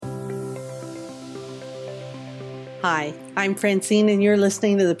Hi, I'm Francine, and you're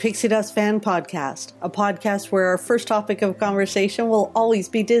listening to the Pixie Dust Fan Podcast, a podcast where our first topic of conversation will always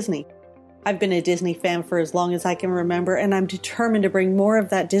be Disney. I've been a Disney fan for as long as I can remember, and I'm determined to bring more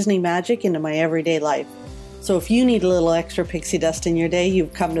of that Disney magic into my everyday life. So if you need a little extra pixie dust in your day,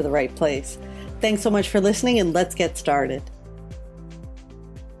 you've come to the right place. Thanks so much for listening, and let's get started.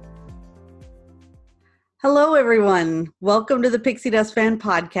 Hello, everyone. Welcome to the Pixie Dust Fan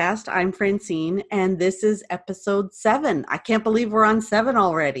Podcast. I'm Francine, and this is episode 7. I can't believe we're on 7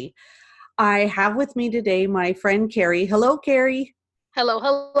 already. I have with me today my friend Carrie. Hello, Carrie.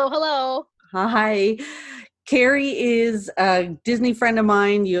 Hello. Hi. Carrie is a Disney friend of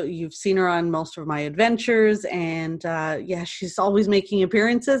mine. You've seen her on most of my adventures, and she's always making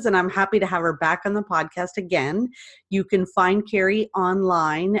appearances, and I'm happy to have her back on the podcast again. You can find Carrie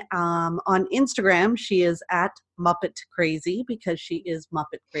online on Instagram. She is at Muppet Crazy because she is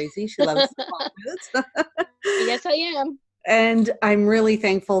Muppet Crazy. She loves the Muppets. Yes, I am. And I'm really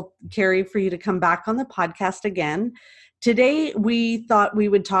thankful, Carrie, for you to come back on the podcast again. Today, we thought we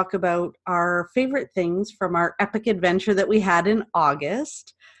would talk about our favorite things from our epic adventure that we had in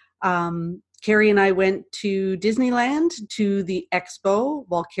August. Carrie and I went to Disneyland, to the expo.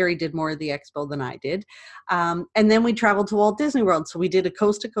 Well, Carrie did more of the expo than I did. And then we traveled to Walt Disney World. So we did a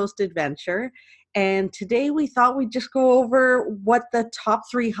coast-to-coast adventure. And today we thought we'd just go over what the top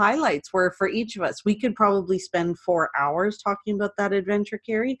 3 highlights were for each of us. We could probably spend 4 hours talking about that adventure,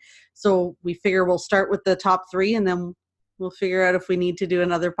 Carrie. So we figure we'll start with the top 3 and then we'll figure out if we need to do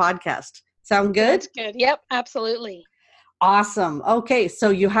another podcast. Sound good? That's good. Yep, absolutely. Awesome. Okay,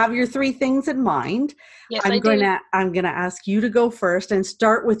 so you have your 3 things in mind. Yes, I'm I do. I'm going to ask you to go first and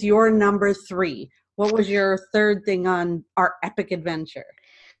start with your number 3. What was your third thing on our epic adventure?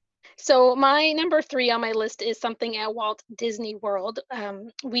 So my number 3 on my list is something at Walt Disney World.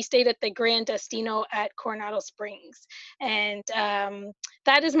 We stayed at the Grand Destino at Coronado Springs, and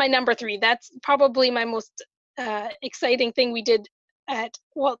that is my number 3. That's probably my most exciting thing we did at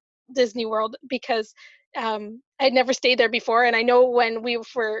Walt Disney World because I'd never stayed there before, and I know when we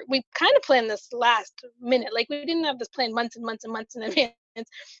kind of planned this last minute. Like, we didn't have this planned months and months and months in advance.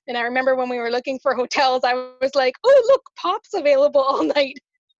 And I remember when we were looking for hotels, I was like, "Oh, look, Pop's available all night."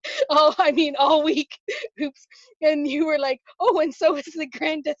 All week. Oops. And you were like, "Oh, and so is the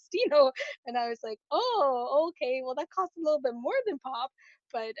Grand Destino." And I was like, "Oh, okay. Well, that costs a little bit more than Pop."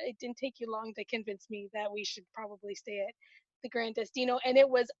 But it didn't take you long to convince me that we should probably stay at the Grand Destino. And it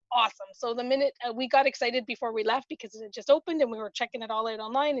was awesome. So the minute we got excited before we left because it had just opened and we were checking it all out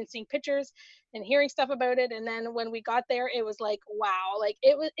online and seeing pictures and hearing stuff about it. And then when we got there, it was like, wow, like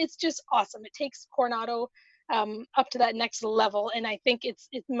it's just awesome. It takes Coronado up to that next level, and I think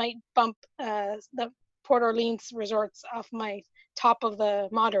it might bump the Port Orleans resorts off my top of the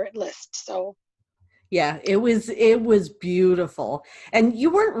moderate list. So yeah, it was beautiful, and you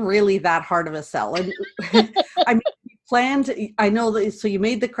weren't really that hard of a sell. And I mean, you planned. I know that. So you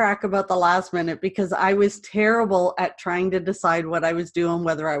made the crack about the last minute because I was terrible at trying to decide what I was doing,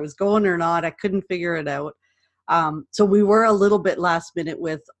 whether I was going or not. I couldn't figure it out. So we were a little bit last minute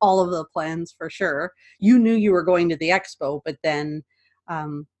with all of the plans for sure. You knew you were going to the expo, but then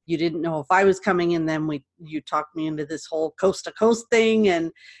you didn't know if I was coming, and then you talked me into this whole coast to coast thing,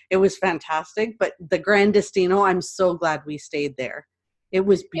 and it was fantastic. But the Grand Destino, I'm so glad we stayed there. It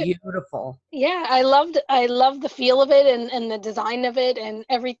was beautiful. Yeah, I loved the feel of it and the design of it, and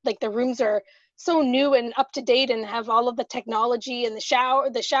the rooms are so new and up to date and have all of the technology, and the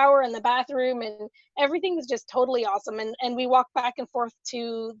shower and the bathroom, and everything was just totally awesome. And we walked back and forth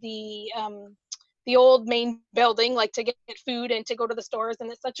to the old main building, like to get food and to go to the stores,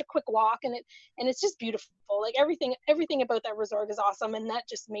 and it's such a quick walk, and it's just beautiful. Like everything about that resort is awesome, and that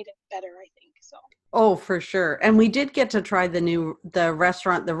just made it better, I think. So oh, for sure. And we did get to try the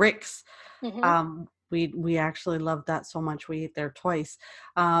restaurant, the Rick's. mm-hmm. We actually loved that so much. We ate there twice.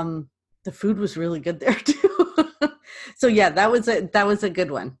 The food was really good there too. So yeah, that was a good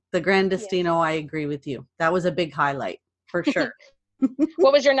one. The Grand Destino, yes. I agree with you. That was a big highlight for sure.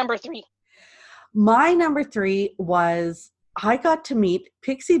 What was your number 3? My number 3 was I got to meet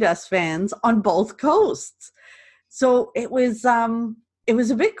Pixie Dust fans on both coasts. So it was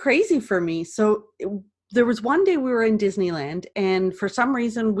a bit crazy for me. So there was one day we were in Disneyland, and for some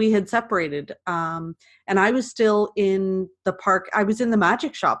reason we had separated. And I was still in the park. I was in the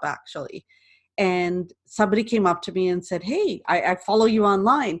magic shop actually. And somebody came up to me and said, "Hey, I follow you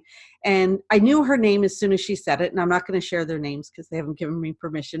online." And I knew her name as soon as she said it. And I'm not going to share their names because they haven't given me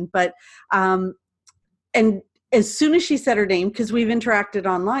permission. But, and as soon as she said her name, because we've interacted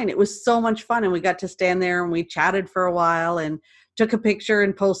online, it was so much fun. And we got to stand there and we chatted for a while and took a picture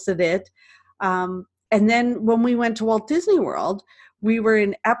and posted it. And then when we went to Walt Disney World, we were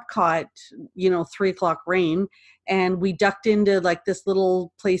in Epcot, 3 o'clock rain, and we ducked into like this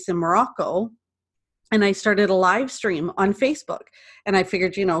little place in Morocco. And I started a live stream on Facebook, and I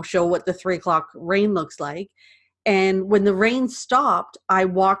figured, show what the 3 o'clock rain looks like. And when the rain stopped, I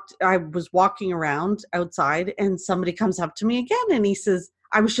was walking around outside, and somebody comes up to me again, and he says,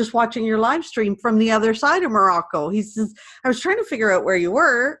 I was just watching your live stream from the other side of Morocco. He says, I was trying to figure out where you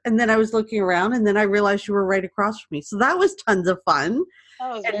were, and then I was looking around, and then I realized you were right across from me. So that was tons of fun.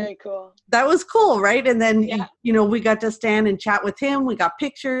 That was very cool. That was cool, right? And then, Yeah. We got to stand and chat with him. We got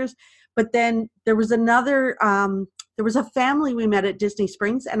pictures. But then there was there was a family we met at Disney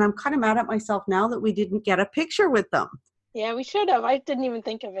Springs, and I'm kind of mad at myself now that we didn't get a picture with them. Yeah, we should have. I didn't even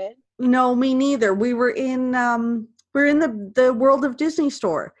think of it. No, me neither. We were in the World of Disney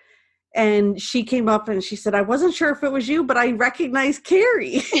store, and she came up and she said, I wasn't sure if it was you, but I recognized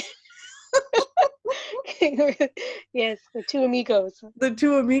Carrie. Yes, the two amigos. The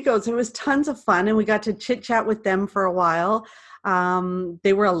two amigos. It was tons of fun, and we got to chit chat with them for a while.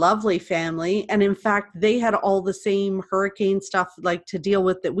 They were a lovely family, and in fact, they had all the same hurricane stuff like to deal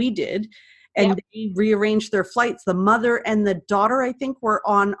with that we did, and they rearranged their flights. The mother and the daughter, I think, were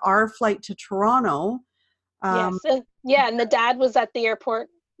on our flight to Toronto. Yes, and the dad was at the airport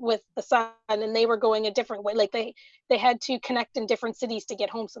with the son, and they were going a different way. Like they had to connect in different cities to get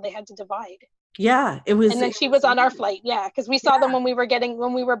home, so they had to divide. Yeah, it was. And then she was on our flight. Yeah, because we saw them when we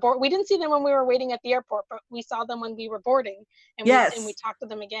were board. We didn't see them when we were waiting at the airport, but we saw them when we were boarding. And we talked to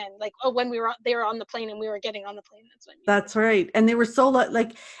them again. Like, when they were on the plane and we were getting on the plane. That's what I mean. That's right. And they were so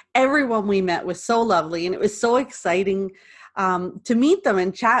like everyone we met was so lovely, and it was so exciting to meet them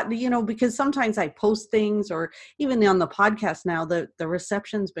and chat. Because sometimes I post things, or even on the podcast now, the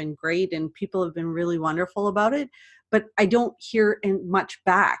reception's been great and people have been really wonderful about it, but I don't hear much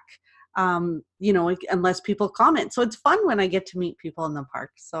back. Unless people comment. So it's fun when I get to meet people in the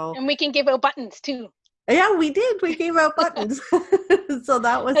park. So, and we can give out buttons too. Yeah, we did. We gave out buttons. So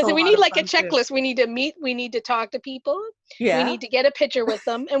that was. So we need like a checklist. Too. We need to meet. We need to talk to people. Yeah. We need to get a picture with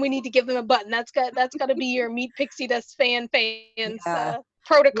them, and we need to give them a button. That's got to be your Meet Pixie Dust fans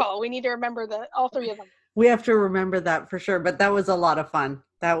protocol. We need to remember all three of them. We have to remember that for sure. But that was a lot of fun.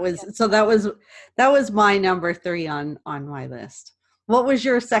 That was my number 3 on my list. What was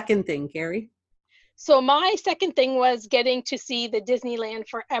your second thing, Carrie? So my second thing was getting to see the Disneyland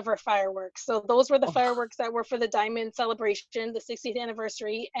Forever fireworks. So those were the fireworks that were for the Diamond Celebration, the 60th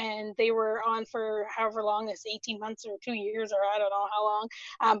anniversary, and they were on for however long, it's 18 months or 2 years, or I don't know how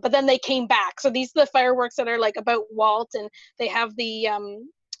long. But then they came back. So these are the fireworks that are like about Walt, and they have the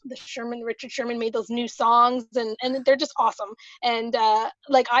Richard Sherman made those new songs, and they're just awesome. And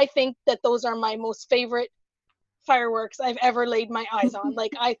I think that those are my most favorite fireworks I've ever laid my eyes on.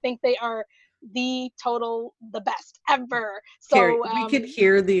 Like, I think they are the best ever. So Carrie, we could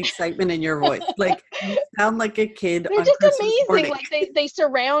hear the excitement in your voice. Like, you sound like a kid. They're just Christmas amazing morning. Like they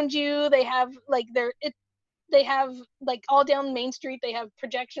surround you. They have they have like all down Main Street. They have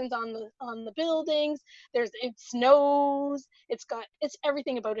projections on the buildings. It snows. It's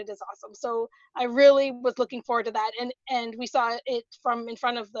everything about it is awesome. So I really was looking forward to that. And we saw it from in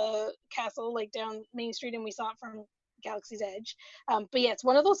front of the castle, like down Main Street, and we saw it from Galaxy's Edge. But yeah, it's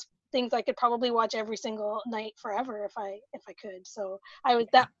one of those things I could probably watch every single night forever if I could. So I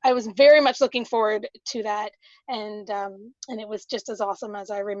was very much looking forward to that, and it was just as awesome as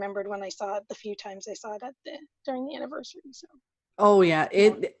I remembered when I saw it the few times I saw it during the anniversary. So. Oh yeah,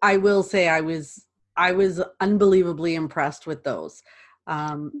 I will say I was unbelievably impressed with those.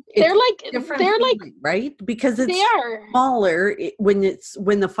 They're like right, because it's smaller. When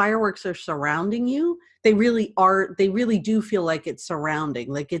the fireworks are surrounding you, they really do feel like it's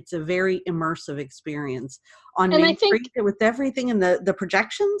surrounding, like it's a very immersive experience on Main Street with everything and the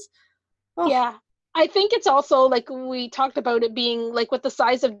projections. Yeah, I think it's also like we talked about it being like with the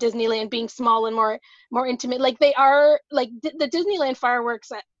size of Disneyland being small and more intimate. Like they are like the Disneyland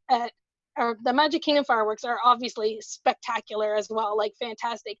fireworks or the Magic Kingdom fireworks are obviously spectacular as well, like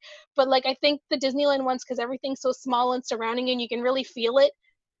fantastic. But like I think the Disneyland ones, because everything's so small and surrounding and you can really feel it,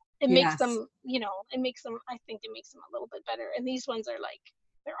 makes them, I think it makes them a little bit better. And these ones are like,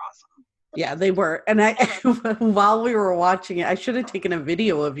 they're awesome. Yeah, they were. And while we were watching it, I should have taken a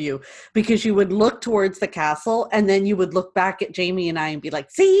video of you, because you would look towards the castle and then you would look back at Jamie and I and be like,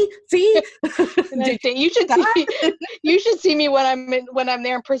 see. You should see me when I'm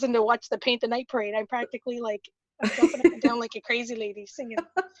there in person to watch the Paint the Night parade. I'm practically like, I'm jumping up and down like a crazy lady singing.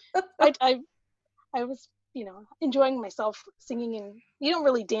 I was, enjoying myself singing, and you don't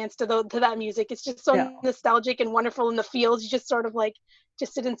really dance to that music. It's just so nostalgic and wonderful in the feels. You just sort of like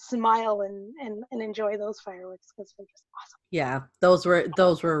just sit and smile and enjoy those fireworks because they're just Yeah, those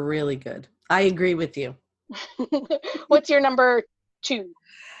were really good. I agree with you. awesome. What's your number 2?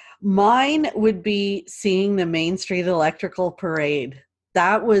 Mine would be seeing the Main Street Electrical Parade.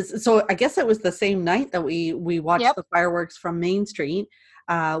 That was, so I guess it was the same night that we watched Yep. the fireworks from Main Street.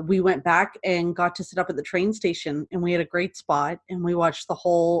 We went back and got to sit up at the train station, and we had a great spot, and we watched the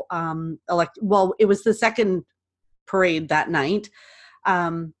whole well, it was the second parade that night.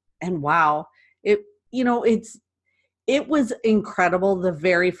 And wow, it, you know, it was incredible the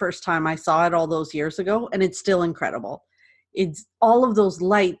very first time I saw it all those years ago, and it's still incredible. It's all of those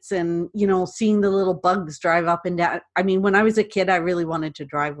lights and, seeing the little bugs drive up and down. I mean, when I was a kid, I really wanted to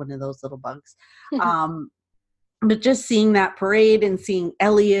drive one of those little bugs. But just seeing that parade and seeing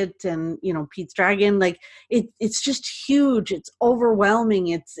Elliot and, Pete's Dragon, like it's just huge. It's overwhelming.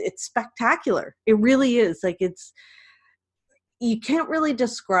 It's spectacular. It really is. Like you can't really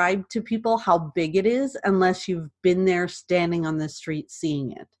describe to people how big it is unless you've been there standing on the street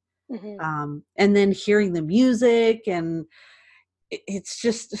seeing it. And then hearing the music, and it's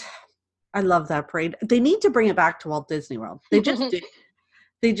just, I love that parade. They need to bring it back to Walt Disney World. They just do.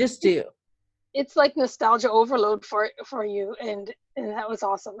 They just do. It's like nostalgia overload for you, and that was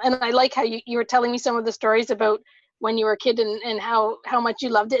awesome. And I like how you were telling me some of the stories about when you were a kid and how much you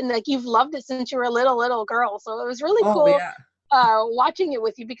loved it, and like you've loved it since you were a little girl. So it was really cool. Yeah. Watching it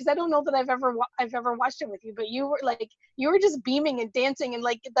with you, because I don't know that I've ever watched it with you, but you were just beaming and dancing, and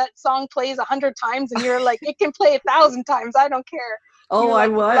like that song plays 100 times and you're like, it can play 1,000 times, I don't care. I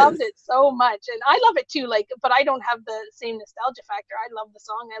loved it so much, and I love it too, like, but I don't have the same nostalgia factor. I love the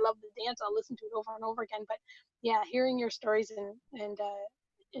song, I love the dance, I'll listen to it over and over again. But yeah, hearing your stories and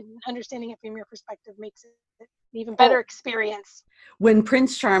understanding it from your perspective makes it an even better experience. When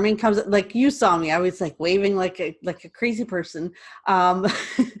Prince Charming comes, like you saw me, I was like waving like a crazy person.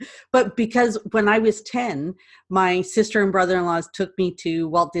 But because when I was 10, my sister and brother-in-laws took me to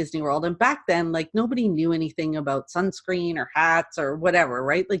Walt Disney World. And back then, like nobody knew anything about sunscreen or hats or whatever,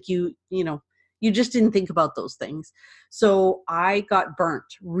 right? Like you just didn't think about those things. So I got burnt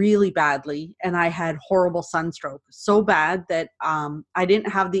really badly, and I had horrible sunstroke, so bad that I didn't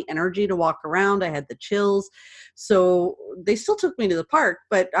have the energy to walk around. I had the chills. So they still took me to the park,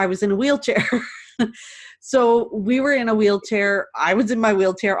 but I was in a wheelchair. So we were in a wheelchair. I was in my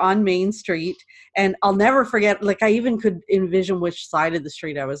wheelchair on Main Street, and I'll never forget, like I even could envision which side of the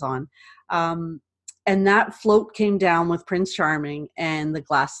street I was on. And that float came down with Prince Charming and the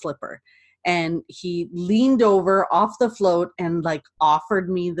glass slipper. And he leaned over off the float and like offered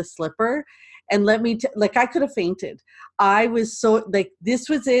me the slipper, and let me like I could have fainted. I was so like, this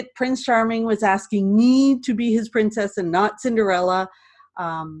was it. Prince Charming was asking me to be his princess and not Cinderella.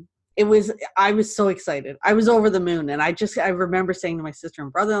 I was so excited. I was over the moon. And I remember saying to my sister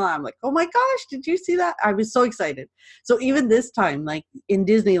and brother-in-law, I'm like, oh my gosh, did you see that? I was so excited. So even this time, like in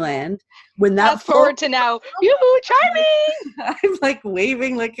Disneyland, when that fast forward to now, yoo-hoo, Charming! I'm like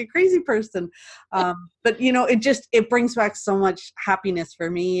waving like a crazy person. But it brings back so much happiness for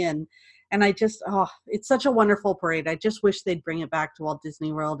me. And I just, it's such a wonderful parade. I just wish they'd bring it back to Walt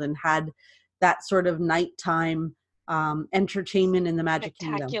Disney World and had that sort of nighttime entertainment in the Magic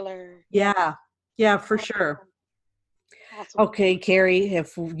Kingdom. Yeah, for sure. Awesome. Okay, Carrie,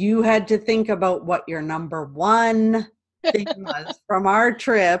 if you had to think about what your number one thing was from our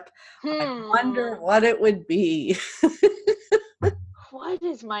trip, I wonder what it would be. What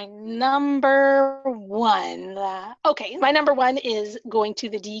is my number one? Okay, my number one is going to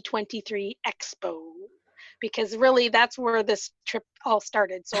the D23 Expo, because really that's where this trip all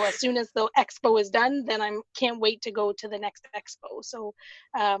started. So as soon as the expo is done, then I can't wait to go to the next expo. So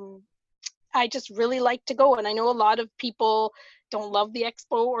I just really like to go. And I know a lot of people don't love the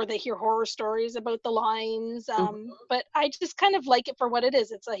expo, or they hear horror stories about the lines. But I just kind of like it for what it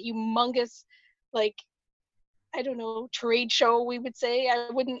is. It's a humongous, like, I don't know, trade show, we would say. I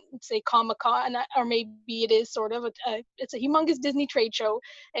wouldn't say Comic-Con, or maybe it is sort of. It's a humongous Disney trade show,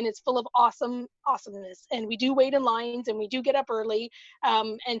 and it's full of awesomeness. And we do wait in lines, and we do get up early.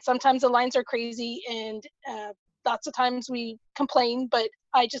 And sometimes the lines are crazy, and lots of times we complain, but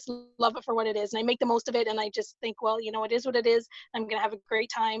I just love it for what it is. And I make the most of it, and I just think, well, it is what it is. I'm going to have a great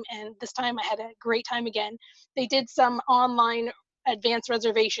time. And this time I had a great time again. They did some online advanced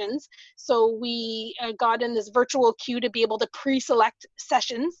reservations, so we got in this virtual queue to be able to pre-select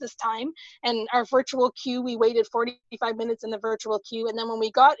sessions this time. And our virtual queue, we waited 45 minutes in the virtual queue, and then when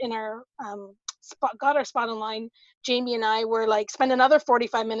we got in our spot in line, Jamie and I were like, spend another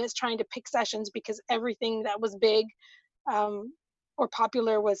 45 minutes trying to pick sessions, because everything that was big or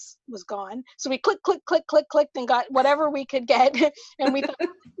popular was gone. So we clicked and got whatever we could get. And we thought it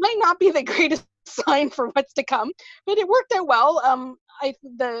might not be the greatest sign for what's to come, but it worked out well.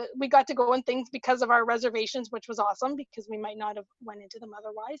 We got to go in things because of our reservations, which was awesome because we might not have went into them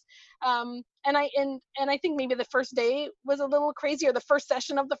otherwise. And I think maybe the first day was a little crazy, or the first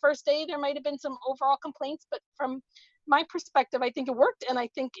session of the first day there might have been some overall complaints, but from my perspective, I think it worked, and I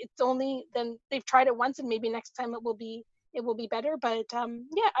think it's only then they've tried it once, and maybe next time it will be better. But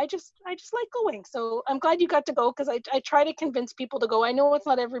yeah, I just like going. So I'm glad you got to go, because I try to convince people to go. I know it's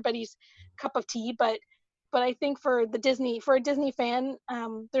not everybody's cup of tea, but I think for a Disney fan,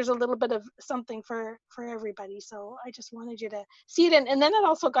 there's a little bit of something for everybody. So I just wanted you to see it, and then it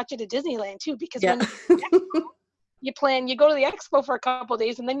also got you to Disneyland too, because Yeah. when you go to the expo for a couple of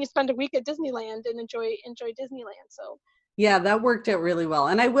days, and then you spend a week at Disneyland and enjoy Disneyland. So Yeah, that worked out really well.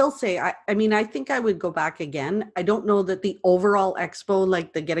 And I will say, I mean, I think I would go back again. I don't know that the overall expo,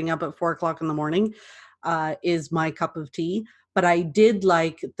 like the getting up at 4 o'clock in the morning, is my cup of tea. But I did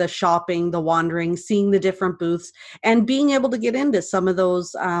like the shopping, the wandering, seeing the different booths, and being able to get into some of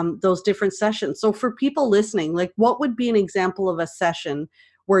those different sessions. So for people listening, like, what would be an example of a session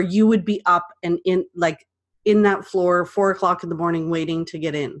where you would be up and in that floor, 4 o'clock in the morning, waiting to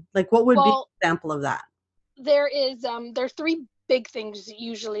get in? Like, what would be an well, example of that? there's three big things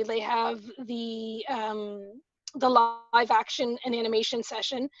usually. They have the live action and animation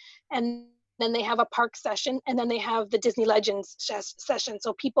session, and then they have a park session, and then they have the Disney Legends session.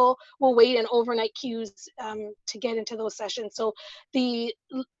 So people will wait in overnight queues to get into those sessions. So the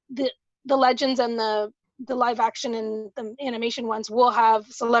the Legends and the live action and the animation ones will have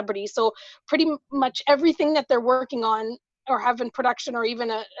celebrities. So pretty much everything that they're working on or have in production, or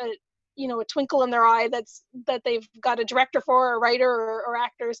even a twinkle in their eye that they've got a director for, a writer, or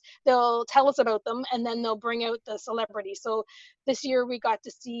actors, they'll tell us about them, and then they'll bring out the celebrity. So this year we got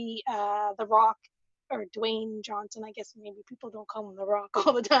to see The Rock, or Dwayne Johnson. I guess maybe people don't call him The Rock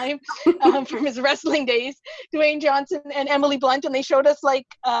all the time, from his wrestling days. Dwayne Johnson and Emily Blunt, and they showed us what's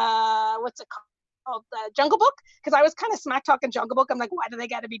it called, the Jungle Book, because I was kind of smack talking Jungle Book. I'm like, why do they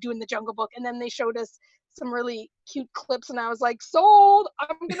got to be doing the Jungle Book? And then they showed us some really cute clips, and I was like, sold.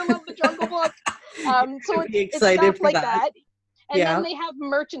 I'm gonna love the Jungle Book. So it's stuff like that. And then they have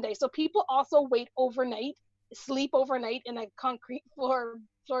merchandise. So people also wait overnight, sleep overnight in a concrete floor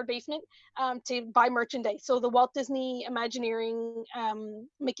basement to buy merchandise. So the Walt Disney Imagineering,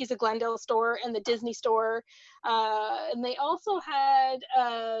 Mickey's of Glendale store, and the Disney store, and they also had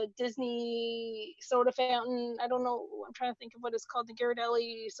a Disney soda fountain. I don't know, I'm trying to think of what it's called, the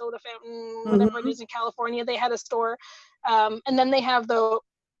Ghirardelli soda fountain, whatever it is in California. They had a store, and then they have the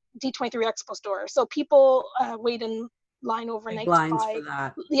D23 Expo store. So people wait in line overnight to buy for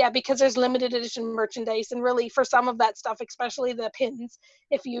that. Yeah, because there's limited edition merchandise, and really for some of that stuff, especially the pins,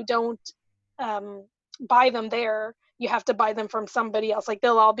 if you don't buy them there, you have to buy them from somebody else. Like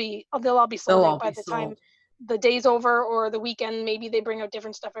they'll all be sold out by the time the day's over, or the weekend. Maybe they bring out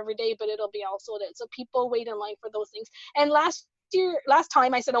different stuff every day, but it'll be all sold out. So people wait in line for those things. And last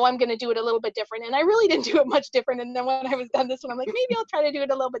time I said, I'm going to do it a little bit different, and I really didn't do it much different. And then when I was done this one, I'm like, maybe I'll try to do it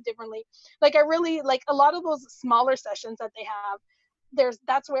a little bit differently. Like, I really like a lot of those smaller sessions that they have.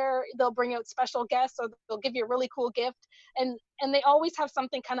 That's where they'll bring out special guests, or they'll give you a really cool gift, and they always have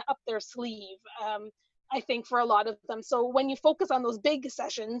something kind of up their sleeve, I think, for a lot of them. So when you focus on those big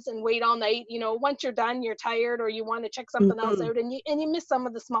sessions and wait all night, once you're done, you're tired, or you want to check something else out, and you miss some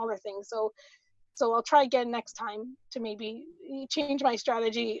of the smaller things. So I'll try again next time to maybe change my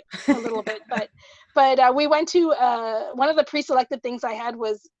strategy a little bit. But we went to one of the pre-selected things I had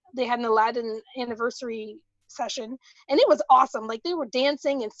was they had an Aladdin anniversary session, and it was awesome. Like, they were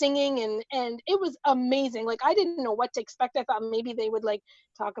dancing and singing, and it was amazing. Like, I didn't know what to expect. I thought maybe they would like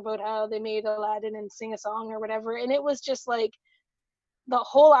talk about how they made Aladdin and sing a song or whatever. And it was just like the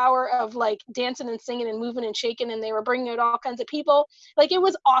whole hour of like dancing and singing and moving and shaking, and they were bringing out all kinds of people. Like, it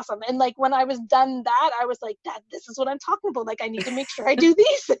was awesome. And like when I was done that, I was like, this is what I'm talking about. Like, I need to make sure I do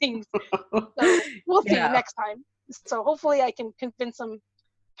these things. So we'll see next time. So hopefully I can convince some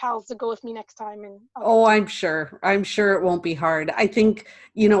pals to go with me next time. And I'm sure it won't be hard. I think,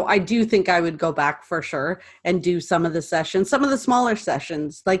 I do think I would go back for sure and do some of the sessions, some of the smaller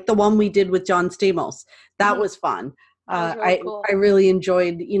sessions, like the one we did with John Stamos. That was fun. Really cool. I really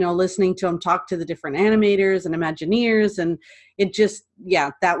enjoyed, listening to him talk to the different animators and Imagineers, and it just,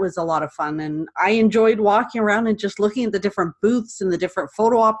 that was a lot of fun. And I enjoyed walking around and just looking at the different booths and the different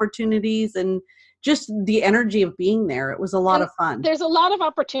photo opportunities, and just the energy of being there. It was a lot of fun. There's a lot of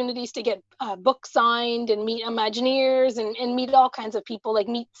opportunities to get books signed and meet Imagineers and meet all kinds of people, like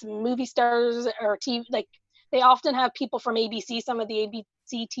meet some movie stars or TV, like they often have people from ABC, some of the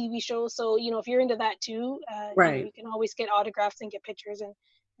ABC TV shows. So, if you're into that too, Right. you can always get autographs and get pictures and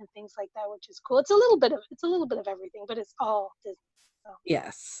things like that, which is cool. It's a little bit of everything, but it's all Disney. So,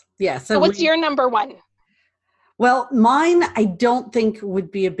 Yes. Yes. so And what's your number one? well, mine, I don't think would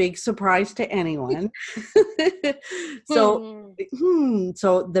be a big surprise to anyone. So, Hmm.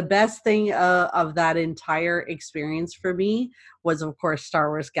 so the best thing of that entire experience for me was, of course, Star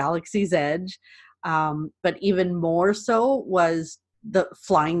Wars Galaxy's Edge. But even more so was the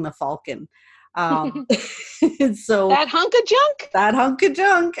flying the Falcon. Um, so That hunk of junk. that hunk of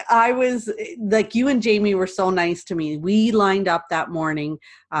junk, I was like, you and Jamie were so nice to me. We lined up that morning.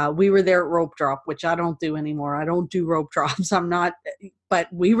 We were there at rope drop, which I don't do anymore. I don't do rope drops. I'm not, but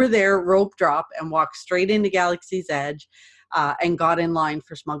we were there rope drop and walked straight into Galaxy's Edge, and got in line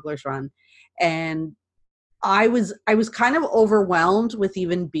for Smuggler's Run. And I was kind of overwhelmed with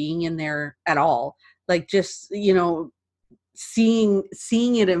even being in there at all. Like, just, seeing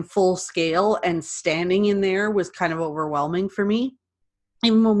it in full scale and standing in there was kind of overwhelming for me.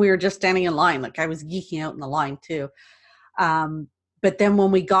 Even when we were just standing in line, like, I was geeking out in the line too. But then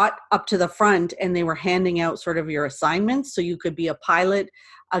when we got up to the front and they were handing out sort of your assignments, so you could be a pilot,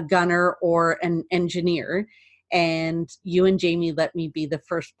 a gunner, or an engineer, and you and Jamie let me be the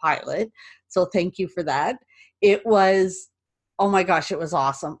first pilot. So thank you for that. It was, oh my gosh, it was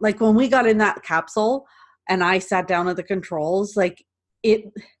awesome. Like, when we got in that capsule and I sat down at the controls, like, I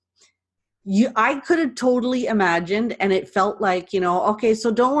could have totally imagined, and it felt like, okay,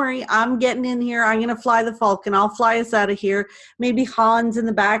 so don't worry, I'm getting in here. I'm going to fly the Falcon. I'll fly us out of here. Maybe Han's in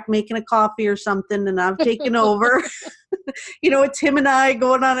the back making a coffee or something, and I've taken over. It's him and I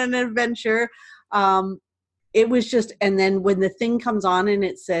going on an adventure. It was just, and then when the thing comes on and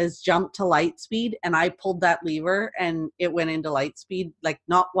it says jump to light speed, and I pulled that lever and it went into light speed, like,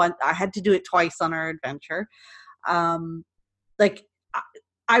 not one, I had to do it twice on our adventure. Like,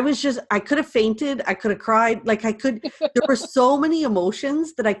 I could have fainted. I could have cried. Like, there were so many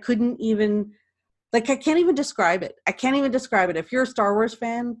emotions that I couldn't even, like, I can't even describe it. I can't even describe it. If you're a Star Wars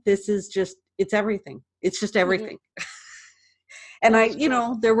fan, this is just, it's everything. It's just everything. And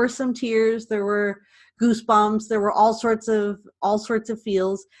there were some tears, there were goosebumps, there were all sorts of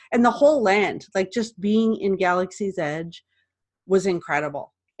feels, and the whole land, like, just being in Galaxy's Edge was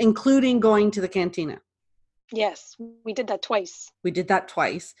incredible, including going to the cantina. Yes, we did that twice.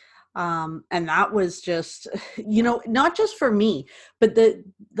 And that was just, not just for me, but the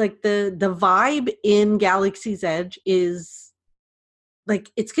vibe in Galaxy's Edge is, like,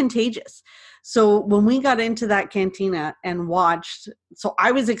 it's contagious. So when we got into that cantina and watched, so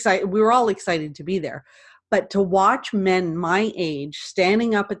I was excited. We were all excited to be there, but to watch men my age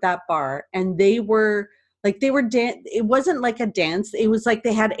standing up at that bar, and they were it wasn't like a dance. It was like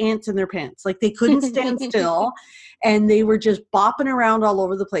they had ants in their pants. Like, they couldn't stand still, and they were just bopping around all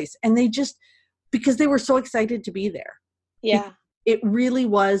over the place. And they just, because they were so excited to be there. Yeah. It really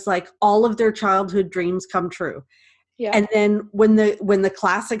was like all of their childhood dreams come true. Yeah. And then when the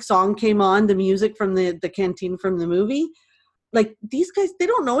classic song came on, the music from the canteen from the movie, like, these guys, they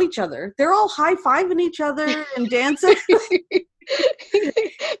don't know each other. They're all high-fiving each other and dancing.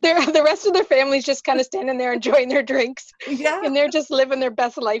 The rest of their family's just kind of standing there enjoying their drinks. Yeah. And they're just living their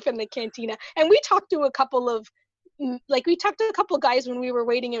best life in the cantina. And we talked to a couple of guys when we were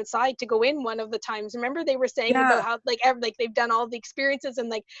waiting outside to go in one of the times. Remember, they were saying about how like they've done all the experiences, and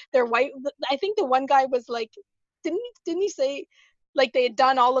like their white, I think the one guy was like, didn't he say like they had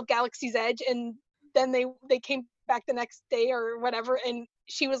done all of Galaxy's Edge, and then they came back the next day or whatever, and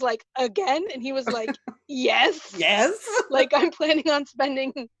she was like, again? And he was like, yes. Like, I'm planning on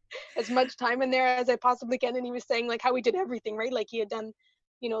spending as much time in there as I possibly can. And he was saying like how he did everything, right? Like, he had done,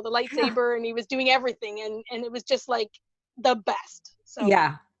 the lightsaber, and he was doing everything, and it was just like the best. So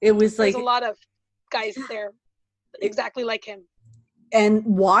yeah, it was like, there's a lot of guys there exactly like him. And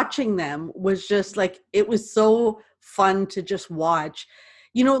watching them was just like, it was so fun to just watch.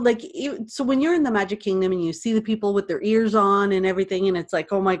 So when you're in the Magic Kingdom and you see the people with their ears on and everything, and it's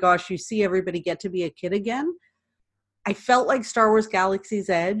like, oh my gosh, you see everybody get to be a kid again. I felt like Star Wars Galaxy's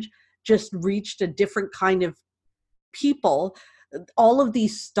Edge just reached a different kind of people. All of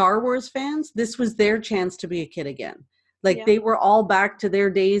these Star Wars fans, this was their chance to be a kid again. Like, they were all back to their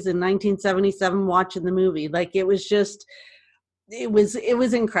days in 1977 watching the movie. Like, it was just, it was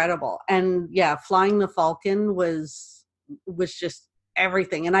incredible. And yeah, flying the Falcon was just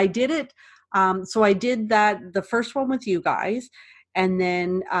everything. And I did it. So I did the first one with you guys, and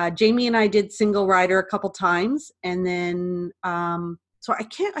then Jamie and I did single rider a couple times, and then so I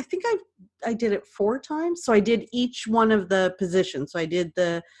think I did it 4 times. So I did each one of the positions. So I did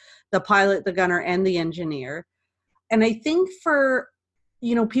the the pilot, the gunner, and the engineer. And I think for,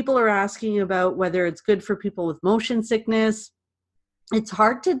 people are asking about whether it's good for people with motion sickness. It's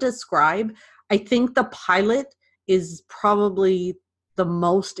hard to describe. I think the pilot is probably the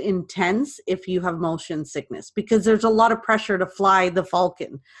most intense if you have motion sickness, because there's a lot of pressure to fly the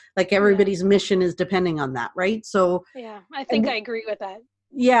Falcon. Like everybody's mission is depending on that, right? So yeah, I think I agree with that.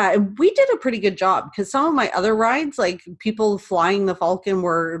 Yeah, we did a pretty good job, because some of my other rides, like people flying the Falcon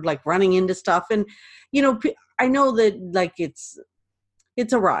were like running into stuff. And, I know that like it's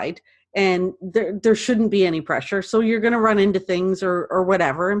a ride, and there shouldn't be any pressure. So you're going to run into things or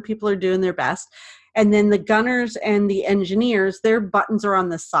whatever, and people are doing their best. And then the gunners and the engineers, their buttons are on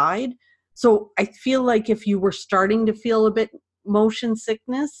the side. So I feel like if you were starting to feel a bit motion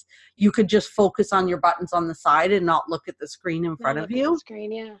sickness, you could just focus on your buttons on the side and not look at the screen in front of you.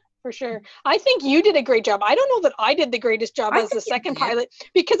 Screen, yeah, for sure. I think you did a great job. I don't know that I did the greatest job as the second pilot,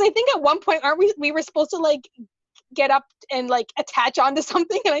 because I think at one point, we were supposed to like get up and like attach onto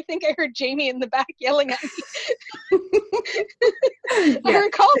something, and I think I heard Jamie in the back yelling at me. I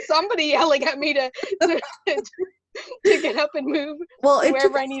recall somebody yelling at me to get up and move. Well, it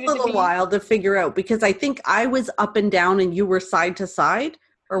took us a little while to figure out, because I think I was up and down and you were side to side.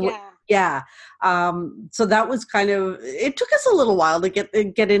 Yeah. So that was it took us a little while to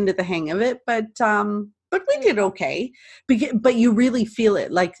get into the hang of it, but we did okay. But you really feel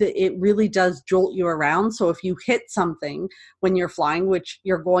it, like it really does jolt you around. So if you hit something when you're flying, which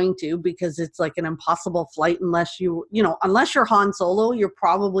you're going to, because it's like an impossible flight, unless unless you're Han Solo, you're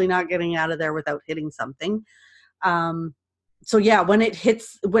probably not getting out of there without hitting something. So yeah, when it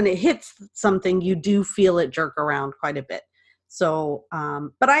hits something, you do feel it jerk around quite a bit. So,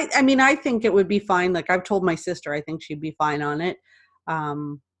 but I think it would be fine. Like I've told my sister, I think she'd be fine on it.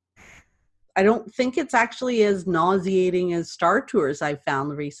 I don't think it's actually as nauseating as Star Tours I've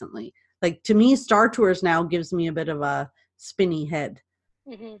found recently. Like to me, Star Tours now gives me a bit of a spinny head.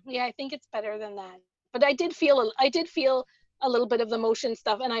 Mm-hmm. Yeah, I think it's better than that. But I did feel a little bit of the motion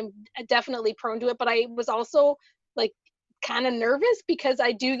stuff, and I'm definitely prone to it. But I was also like kind of nervous, because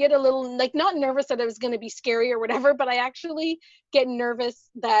I do get a little, like, not nervous that it was going to be scary or whatever, but I actually get nervous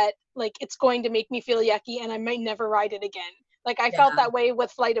that like it's going to make me feel yucky and I might never ride it again. Like I felt that way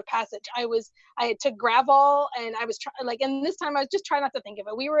with Flight of Passage. I took Gravel, and I was and this time I was just trying not to think of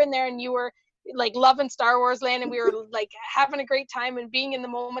it. We were in there and you were like loving Star Wars Land, and we were like having a great time and being in the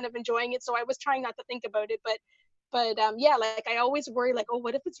moment of enjoying it. So I was trying not to think about it, but yeah, like I always worry, like, oh,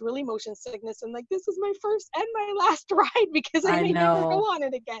 what if it's really motion sickness, and like this is my first and my last ride, because I may never go on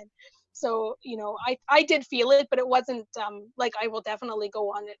it again. So I did feel it, but it wasn't like I will definitely go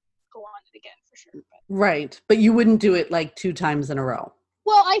on it again for sure. Right, but you wouldn't do it like 2 times in a row.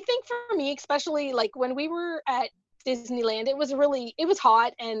 Well, I think for me, especially like when we were at Disneyland, it was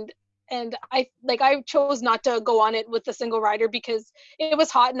hot, and I chose not to go on it with a single rider because it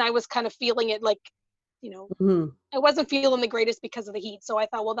was hot and I was kind of feeling it, like, I wasn't feeling the greatest because of the heat. So I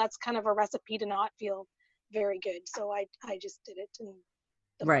thought, well, that's kind of a recipe to not feel very good. So I just did it and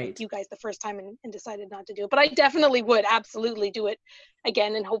with you guys the first time and decided not to do it. But I definitely would absolutely do it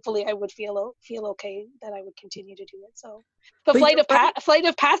again, and hopefully I would feel okay that I would continue to do it. So the Flight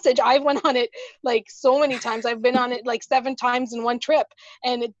of Passage, I went on it like so many times. I've been on it like 7 times in one trip,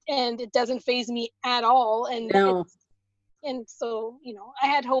 and it doesn't faze me at all. And so I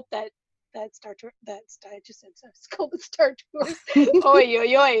had hope that Star Tour, I just said it's called the Star Tours. Oi,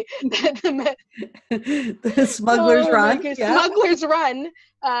 oi, oi. The Smuggler's Run. Smuggler's Run.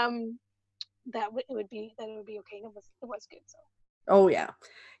 That it would be okay. It was good. So. Oh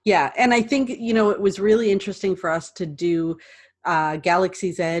yeah, and I think it was really interesting for us to do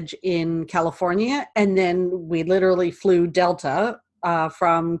Galaxy's Edge in California, and then we literally flew Delta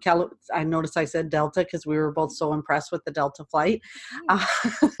from I noticed I said Delta because we were both so impressed with the Delta flight.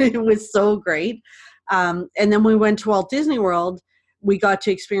 It was so great. And then we went to Walt Disney World. We got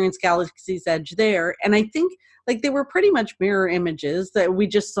to experience Galaxy's Edge there. And I think like they were pretty much mirror images that we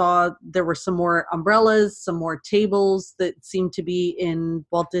just saw. There were some more umbrellas, some more tables that seemed to be in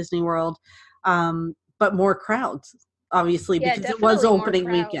Walt Disney World, but more crowds, obviously, because it was opening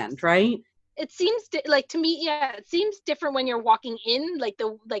weekend, right? It seems like to me, it seems different when you're walking in, like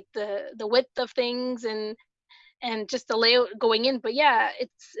the width of things and just the layout going in. But yeah, it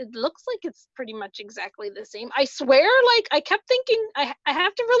looks like it's pretty much exactly the same. I swear, like I kept thinking, I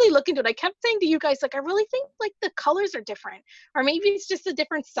have to really look into it. I kept saying to you guys, like I really think like the colors are different, or maybe it's just a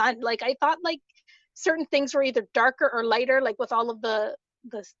different sun. Like I thought like certain things were either darker or lighter, like with all of the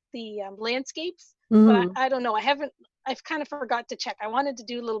landscapes. But I don't know. I've kind of forgot to check. I wanted to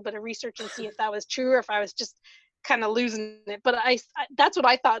do a little bit of research and see if that was true, or if I was just kind of losing it. But that's what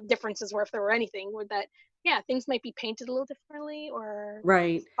I thought differences were, if there were anything, with that. Yeah, things might be painted a little differently, or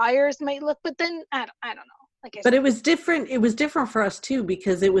Right. spires might look. But then I don't know. Like I But said, it was different. It was different for us too,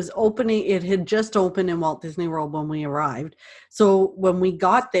 because it was opening. It had just opened in Walt Disney World when we arrived. So when we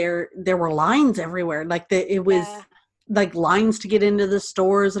got there, there were lines everywhere. It was yeah. like lines to get into the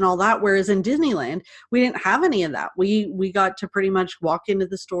stores and all that. Whereas in Disneyland, we didn't have any of that. We got to pretty much walk into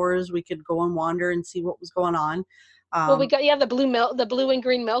the stores. We could go and wander and see what was going on. Well, we Um, got the blue milk, the blue and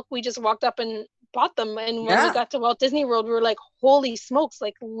green milk. We just walked up and bought them, and when we yeah, got to Walt Disney World, we were like, "Holy smokes!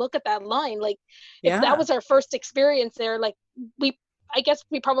 Like, look at that line!" Like, if that yeah, was our first experience there, like I guess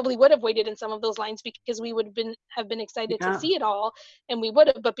we probably would have waited in some of those lines because we would have been excited to yeah, see it all, and we would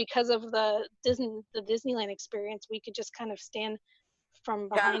have. But because of the Disneyland experience, we could just kind of stand from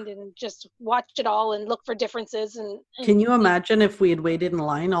yeah. behind and just watch it all and look for differences Can and you imagine if we had waited in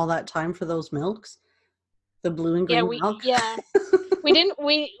line all that time for those milks, the blue and yeah, green milk? we didn't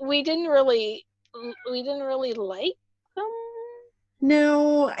really like them.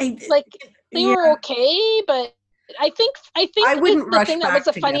 No, Like, they yeah, were okay, but I think I wouldn't the rush thing that was back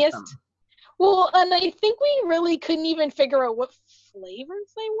the to get funniest. them. Well, and I think we really couldn't even figure out what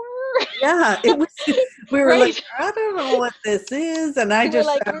flavors they were. Yeah, it was. We were like, Right? I don't know what this is, and I We were just,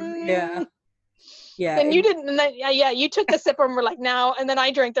 like, yeah, yeah, and you didn't. And then, yeah, you took a sip and were like, now. And then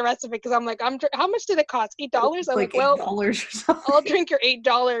I drank the rest of it because I'm like, how much did it cost? it $8. was I'm like, like well, $8 or something. I'll drink your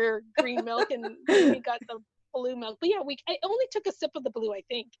 $8 green milk, and then you got the blue milk. But yeah, I only took a sip of the blue, I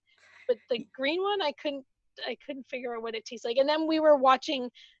think, but the green one I couldn't figure out what it tastes like. And then we were watching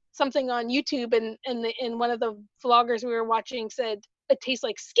something on YouTube, and one of the vloggers we were watching said it tastes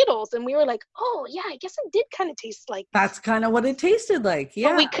like Skittles, and we were like, oh yeah, I guess it did kind of taste like That's that. kind of what it tasted like. But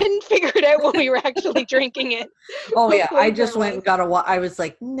Yeah. we couldn't figure it out when we were actually drinking it, Oh what yeah, I flavor just it went was. and got I was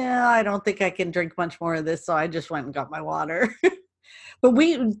like, no, I don't think I can drink much more of this, so I just went and got my water. But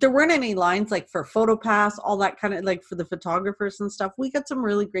there weren't any lines like for photo pass, all that kind of, like for the photographers and stuff. We got some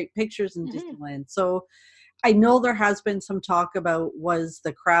really great pictures in Hmm. Disneyland. So I know there has been some talk about, was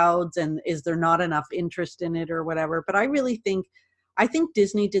the crowds and is there not enough interest in it or whatever. But I think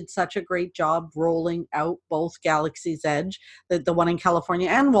Disney did such a great job rolling out both Galaxy's Edge, the one in California,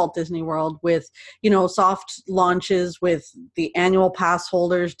 and Walt Disney World, with, soft launches with the annual pass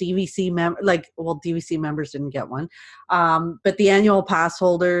holders, DVC members didn't get one, but the annual pass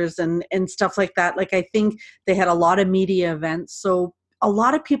holders and stuff like that. Like, I think they had a lot of media events, so a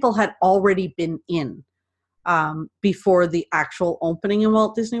lot of people had already been in before the actual opening in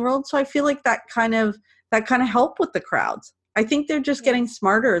Walt Disney World. So I feel like that kind of helped with the crowds. I think they're just Yeah. getting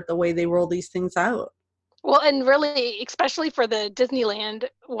smarter at the way they roll these things out. Well, and really, especially for the Disneyland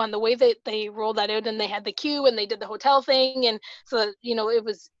one, the way that they rolled that out, and they had the queue, and they did the hotel thing, and so it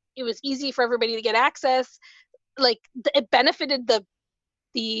was easy for everybody to get access. Like, it benefited the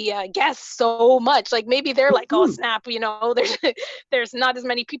guests so much. Like, maybe they're like, oh Mhm. snap, there's not as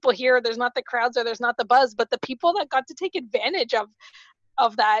many people here, there's not the crowds, or there's not the buzz, but the people that got to take advantage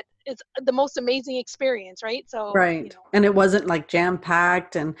of that, it's the most amazing experience, right? So, Right. And it wasn't like jam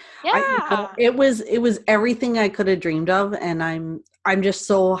packed, and yeah. it was everything I could have dreamed of, and I'm just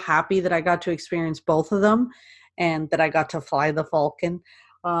so happy that I got to experience both of them and that I got to fly the Falcon.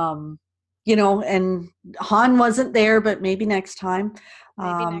 Um and Han wasn't there, but maybe next time.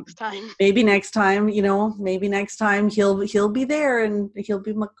 Maybe Um next time. maybe next time he'll be there and he'll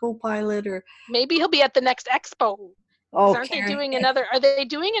be my co-pilot, or Maybe he'll be at the next expo. Because aren't they okay. doing another? Are they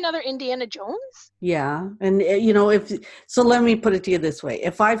doing another Indiana Jones? Yeah. And, if so, let me put it to you this way.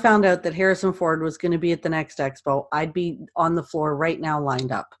 If I found out that Harrison Ford was going to be at the next expo, I'd be on the floor right now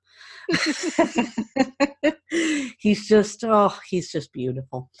lined up. He's just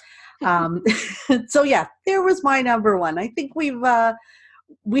beautiful. Um, so yeah, there was my number one. I think we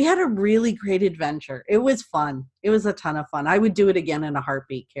had a really great adventure. It was fun. It was a ton of fun. I would do it again in a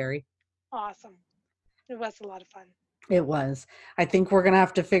heartbeat, Carrie. Awesome. It was a lot of fun. It was. I think we're going to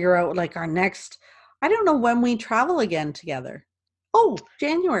have to figure out like our next, I don't know when we travel again together. Oh,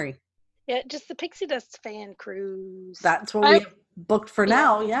 January. Yeah, just the Pixie Dust fan cruise. That's what we I have booked for yeah,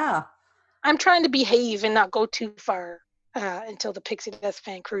 now. Yeah. I'm trying to behave and not go too far until the Pixie Dust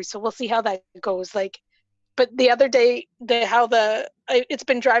fan cruise. So we'll see how that goes. Like, but the other day, it's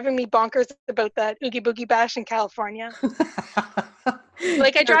been driving me bonkers about that Oogie Boogie Bash in California.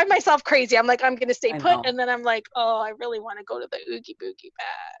 Like, I drive myself crazy. I'm like, I'm going to stay I put. know. And then I'm like, oh, I really want to go to the Oogie Boogie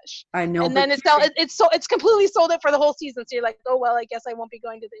Bash. I know, And but then it's completely sold out for the whole season. So you're like, oh, well, I guess I won't be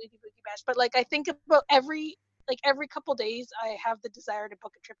going to the Oogie Boogie Bash. But like, I think about every couple days, I have the desire to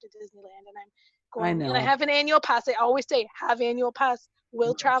book a trip to Disneyland, and I'm I going, and I know. have an annual pass. I always say, have annual pass, will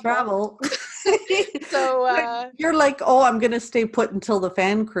We'll travel. travel. So you're like, oh, I'm going to stay put until the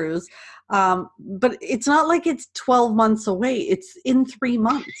fan cruise. But it's not like it's 12 months away. It's in 3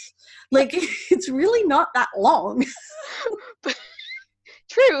 months. Like, it's really not that long.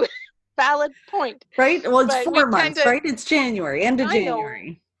 True. Valid point. Right? Well, it's But 4 months, right? It's January, end of I know,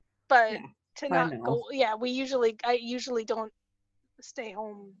 January. but Yeah, to I not know. go, yeah, I usually don't stay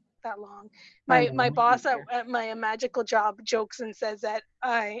home that long. I My know. boss at my magical job jokes and says that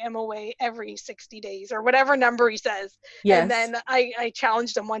I am away every 60 days or whatever number he says. And Yes. then I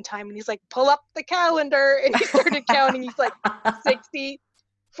challenged him one time and he's like, pull up the calendar. And he started counting. He's like, 60,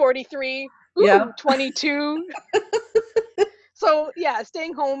 43, Yeah. 22. So yeah,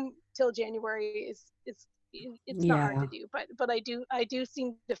 staying home till January is it's not hard to do, but I do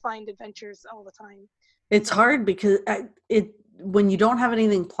seem to find adventures all the time. It's hard because when you don't have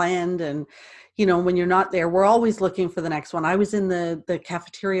anything planned, and when you're not there, we're always looking for the next one. I was in the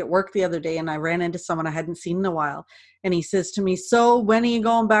cafeteria at work the other day, and I ran into someone I hadn't seen in a while, and he says to me, "So when are you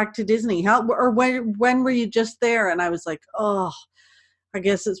going back to Disney? When were you just there?" And I was like, "Oh, I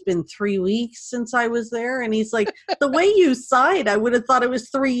guess it's been 3 weeks since I was there." And he's like, "The way you sighed, I would have thought it was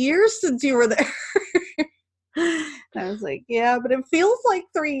 3 years since you were there." And I was like, "Yeah, but it feels like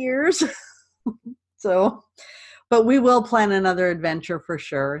 3 years." So, but we will plan another adventure for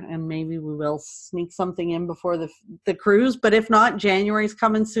sure, and maybe we will sneak something in before the cruise. But if not, January's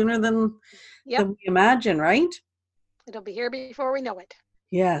coming sooner than we imagine, right? It'll be here before we know it.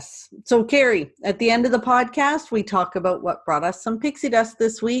 Yes. So, Carrie, at the end of the podcast, we talk about what brought us some pixie dust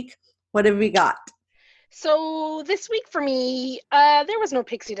this week. What have we got? So this week for me, there was no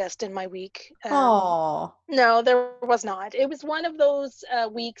pixie dust in my week. Oh. No, there was not. It was one of those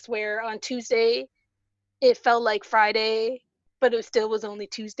weeks where on Tuesday, it felt like Friday, but it still was only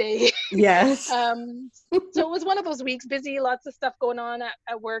Tuesday. Yes. So it was one of those weeks, busy, lots of stuff going on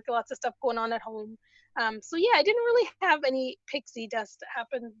at work, lots of stuff going on at home. So yeah, I didn't really have any pixie dust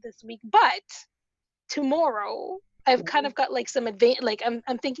happen this week, but tomorrow I've kind of got like some like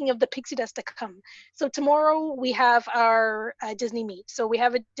I'm thinking of the pixie dust to come. So tomorrow we have our Disney meet. So we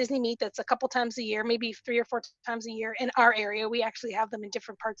have a Disney meet that's a couple times a year, maybe 3 or 4 times a year in our area. We actually have them in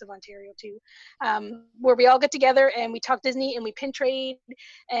different parts of Ontario too, where we all get together and we talk Disney and we pin trade.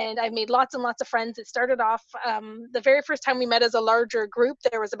 And I've made lots and lots of friends. It started off the very first time we met as a larger group,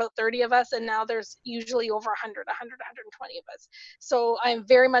 there was about 30 of us, and now there's usually over 120 of us. So I'm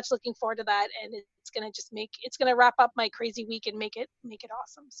very much looking forward to that, and it's gonna wrap up my crazy week and make it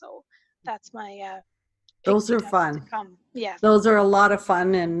awesome. So that's my those are fun. Yeah, those are a lot of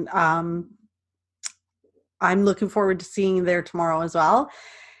fun, and I'm looking forward to seeing you there tomorrow as well.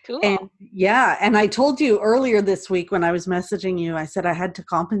 Cool. And I told you earlier this week when I was messaging you, I said I had to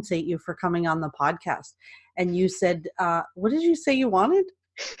compensate you for coming on the podcast, and you said, what did you say you wanted?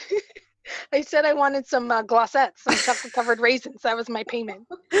 I said I wanted some glossettes, some chocolate covered raisins. That was my payment.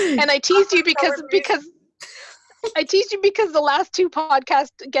 And I teased you because the last 2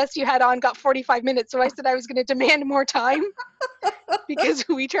 podcast guests you had on got 45 minutes. So I said I was going to demand more time because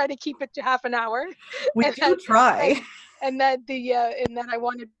we try to keep it to half an hour. We do try. And that I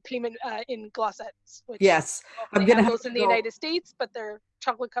wanted payment in glossettes. Which yes, I'm going to have those in the United States, but they're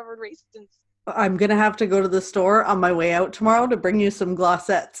chocolate covered raisins. I'm going to have to go to the store on my way out tomorrow to bring you some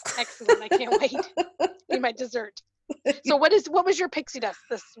glossettes. Excellent. I can't wait. Be my dessert. So what was your pixie dust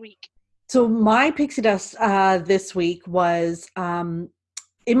this week? So my pixie dust this week was in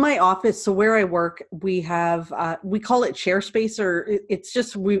my office. So where I work, we have, we call it share space, or it's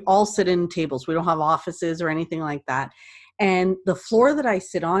just, we all sit in tables. We don't have offices or anything like that. And the floor that I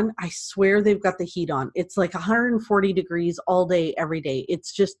sit on, I swear they've got the heat on. It's like 140 degrees all day, every day.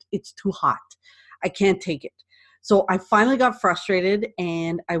 It's too hot. I can't take it. So I finally got frustrated,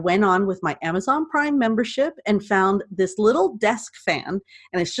 and I went on with my Amazon Prime membership and found this little desk fan.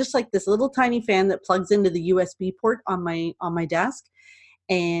 And it's just like this little tiny fan that plugs into the USB port on my desk.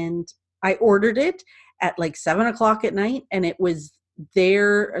 And I ordered it at like 7:00 at night, and it was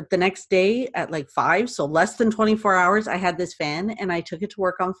there the next day at like 5. So less than 24 hours, I had this fan, and I took it to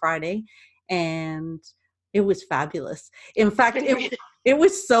work on Friday, and it was fabulous. In fact, it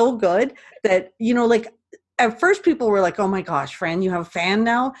was so good that, like, at first people were like, oh my gosh, Fran, you have a fan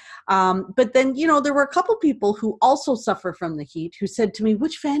now. But then, there were a couple people who also suffer from the heat who said to me,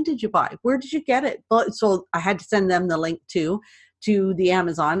 which fan did you buy? Where did you get it? But so I had to send them the link to the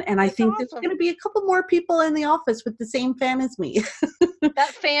Amazon. And I think there's going to be a couple more people in the office with the same fan as me.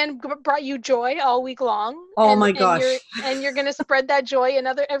 That fan brought you joy all week long. Oh my gosh. And you're going to spread that joy, and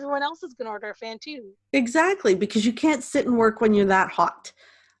everyone else is going to order a fan too. Exactly. Because you can't sit and work when you're that hot.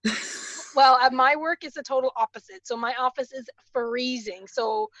 Well, at my work is the total opposite. So my office is freezing.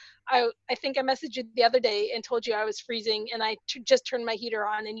 So I think I messaged you the other day and told you I was freezing, and I just turned my heater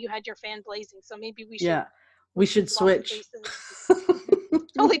on, and you had your fan blazing. So maybe we Yeah, we should should swap switch. places.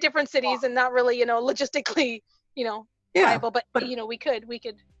 Totally different cities, and not really, logistically, Yeah, viable. But but we could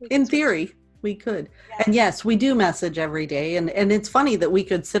in switch. theory, we could. Yeah. And yes, we do message every day. And it's funny that we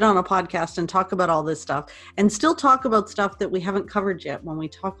could sit on a podcast and talk about all this stuff and still talk about stuff that we haven't covered yet when we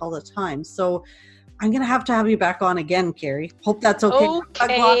talk all the time. So I'm going to have you back on again, Carrie. Hope that's okay.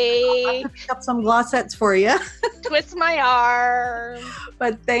 Okay. I'll pick up some glossettes for you. Twist my arm.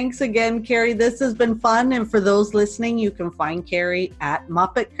 But thanks again, Carrie. This has been fun. And for those listening, you can find Carrie at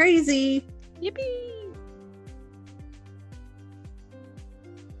Muppet Crazy. Yippee.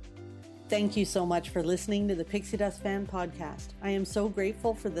 Thank you so much for listening to the Pixie Dust Fan Podcast. I am so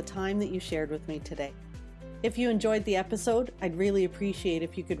grateful for the time that you shared with me today. If you enjoyed the episode, I'd really appreciate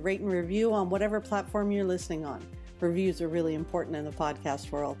if you could rate and review on whatever platform you're listening on. Reviews are really important in the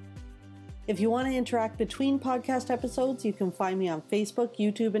podcast world. If you want to interact between podcast episodes, you can find me on Facebook,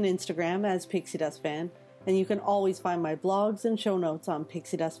 YouTube, and Instagram as Pixie Dust Fan, and you can always find my blogs and show notes on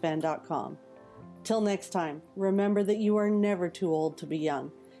pixiedustfan.com. Till next time, remember that you are never too old to be young.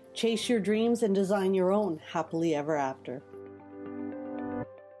 Chase your dreams and design your own happily ever after.